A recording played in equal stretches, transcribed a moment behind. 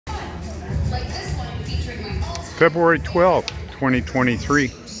February 12th, 2023.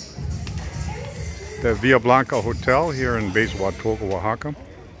 The Villa Blanca Hotel here in base Huatulco, Oaxaca.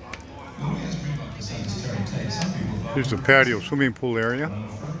 Here's the patio swimming pool area.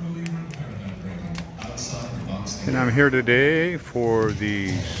 And I'm here today for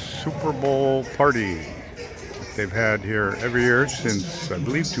the Super Bowl party they've had here every year since, I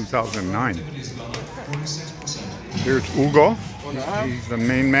believe, 2009. Here's Hugo. He's the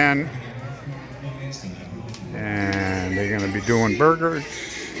main man. And they're going to be doing burgers,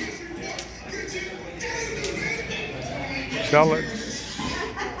 salads.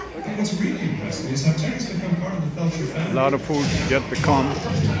 A lot of food yet to come.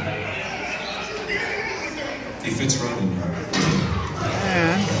 He fits right in here.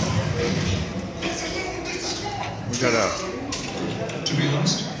 And we got a... To be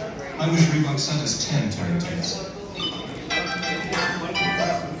honest, I wish Reebok sent us 10 turn-tables.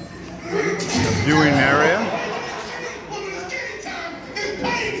 viewing area.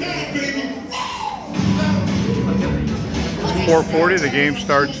 It's 4:40. The game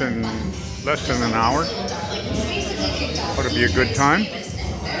starts in less than an hour. Ought to be a good time.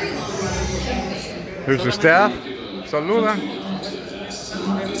 There's the staff. Saluda.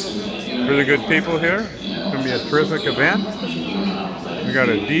 Really good people here. It's going to be a terrific event. We got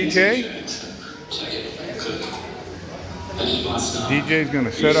a DJ. The DJ is going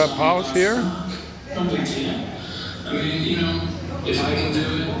to set up house here.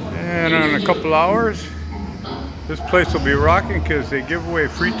 And in a couple hours, this place will be rocking because they give away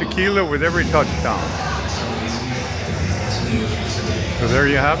free tequila with every touchdown. So there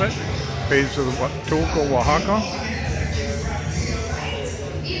you have it. Base of Huatulco, Oaxaca.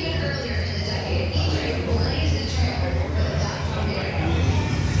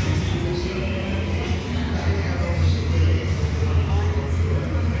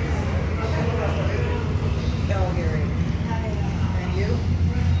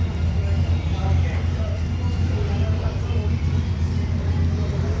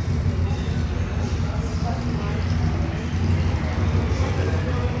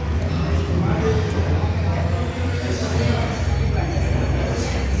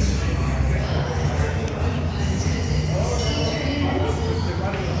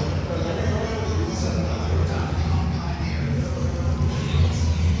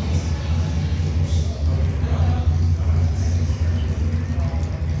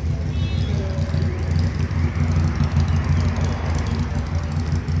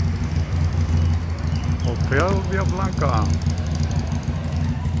 Villa Blanca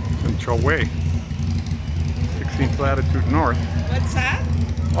in Choway, 16th latitude north. What's that?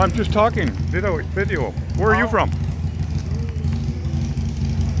 Oh, I'm just talking. Video. Where are you from?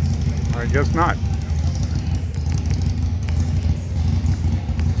 I guess not.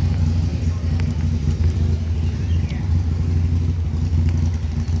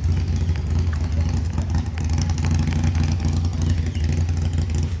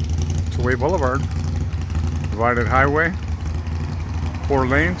 Choway Boulevard. Divided highway, 4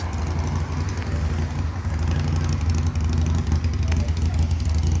 lanes.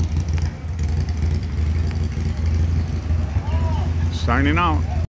 Signing out.